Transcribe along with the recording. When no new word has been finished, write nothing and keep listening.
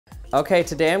Okay,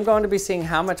 today I'm going to be seeing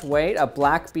how much weight a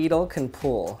black beetle can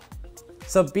pull.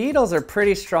 So beetles are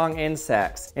pretty strong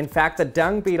insects. In fact, the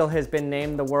dung beetle has been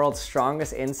named the world's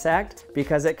strongest insect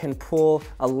because it can pull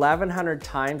 1,100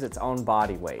 times its own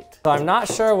body weight. So I'm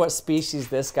not sure what species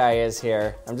this guy is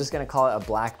here. I'm just gonna call it a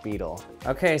black beetle.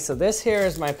 Okay, so this here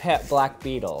is my pet black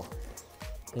beetle.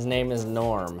 His name is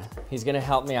Norm. He's gonna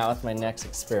help me out with my next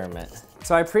experiment.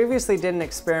 So I previously did an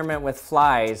experiment with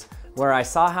flies where I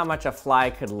saw how much a fly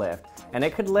could lift. And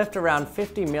it could lift around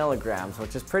 50 milligrams,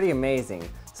 which is pretty amazing.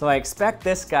 So I expect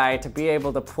this guy to be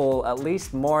able to pull at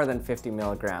least more than 50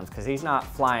 milligrams because he's not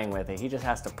flying with it, he just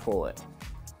has to pull it.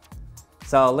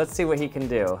 So let's see what he can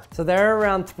do. So there are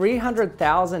around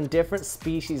 300,000 different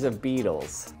species of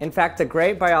beetles. In fact, the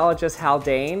great biologist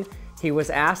Haldane, he was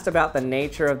asked about the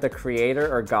nature of the creator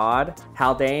or God.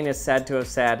 Haldane is said to have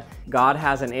said, God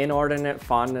has an inordinate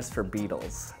fondness for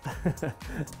beetles.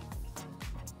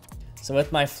 So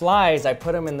with my flies, I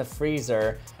put them in the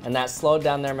freezer and that slowed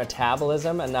down their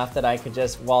metabolism enough that I could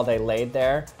just, while they laid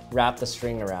there, wrap the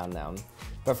string around them.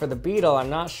 But for the beetle, I'm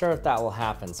not sure if that will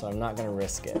happen, so I'm not gonna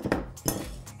risk it.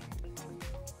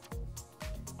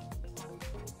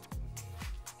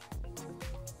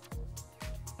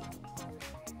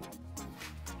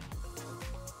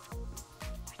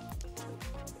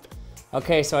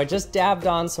 Okay, so I just dabbed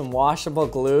on some washable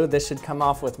glue. This should come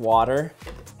off with water.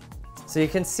 So you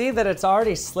can see that it's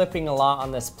already slipping a lot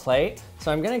on this plate.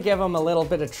 So I'm gonna give him a little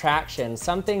bit of traction,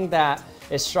 something that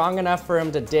is strong enough for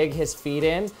him to dig his feet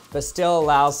in, but still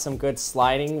allows some good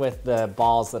sliding with the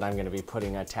balls that I'm gonna be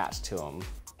putting attached to him.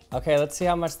 Okay, let's see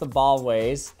how much the ball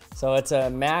weighs. So it's a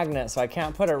magnet, so I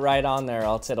can't put it right on there,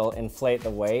 else it'll inflate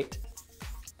the weight.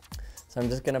 So I'm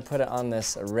just gonna put it on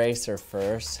this eraser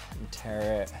first and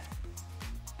tear it,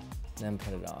 then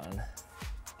put it on.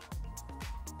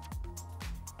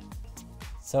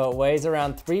 So it weighs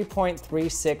around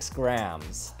 3.36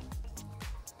 grams.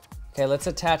 Okay, let's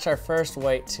attach our first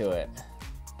weight to it.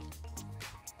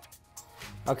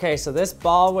 Okay, so this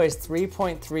ball weighs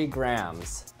 3.3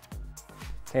 grams.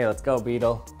 Okay, let's go,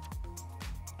 beetle.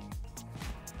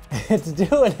 It's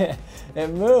doing it.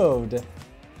 It moved.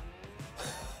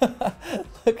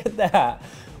 Look at that.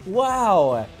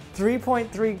 Wow,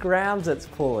 3.3 grams it's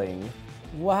pulling.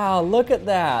 Wow, look at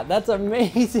that. That's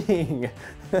amazing.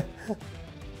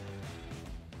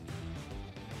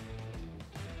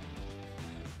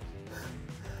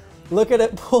 Look at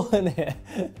it pulling it.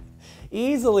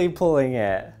 Easily pulling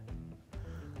it.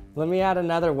 Let me add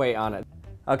another weight on it.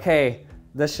 Okay,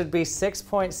 this should be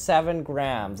 6.7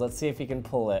 grams. Let's see if he can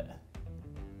pull it.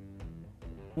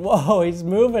 Whoa, he's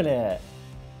moving it.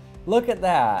 Look at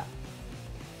that.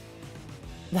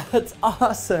 That's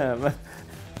awesome.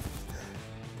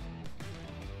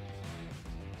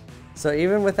 So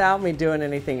even without me doing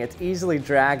anything, it's easily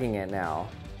dragging it now.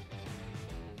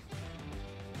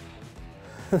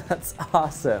 That's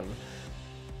awesome.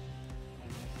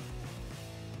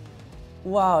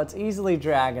 Wow, it's easily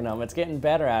dragging them. It's getting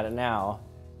better at it now.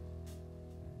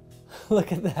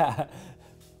 Look at that.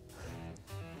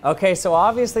 Okay, so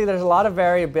obviously there's a lot of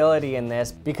variability in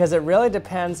this because it really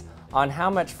depends on how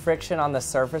much friction on the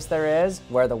surface there is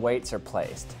where the weights are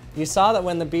placed. You saw that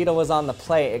when the beetle was on the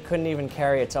plate, it couldn't even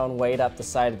carry its own weight up the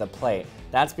side of the plate.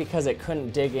 That's because it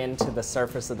couldn't dig into the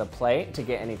surface of the plate to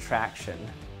get any traction.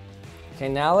 Okay,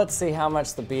 now let's see how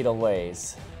much the beetle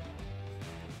weighs.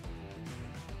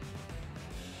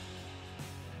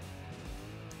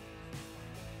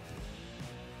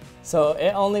 So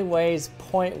it only weighs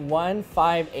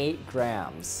 0.158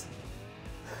 grams.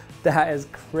 That is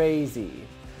crazy.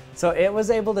 So it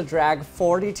was able to drag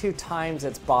 42 times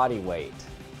its body weight.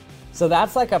 So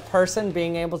that's like a person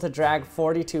being able to drag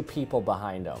 42 people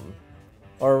behind them,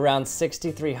 or around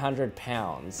 6,300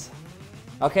 pounds.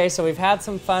 Okay, so we've had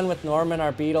some fun with Norman,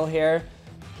 our beetle here.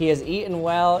 He has eaten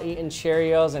well, eaten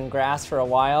Cheerios and grass for a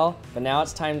while, but now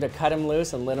it's time to cut him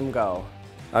loose and let him go.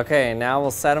 Okay, now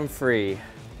we'll set him free.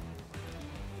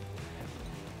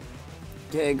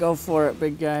 Okay, go for it,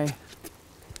 big guy.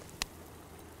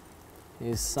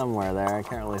 He's somewhere there, I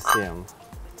can't really see him.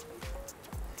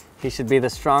 He should be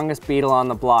the strongest beetle on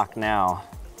the block now.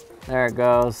 There it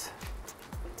goes.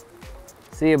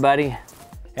 See you, buddy.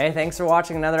 Hey, thanks for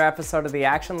watching another episode of the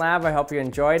Action Lab. I hope you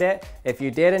enjoyed it. If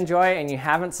you did enjoy it and you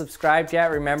haven't subscribed yet,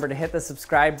 remember to hit the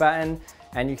subscribe button,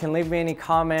 and you can leave me any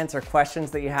comments or questions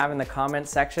that you have in the comment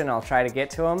section. I'll try to get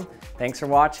to them. Thanks for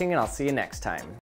watching, and I'll see you next time.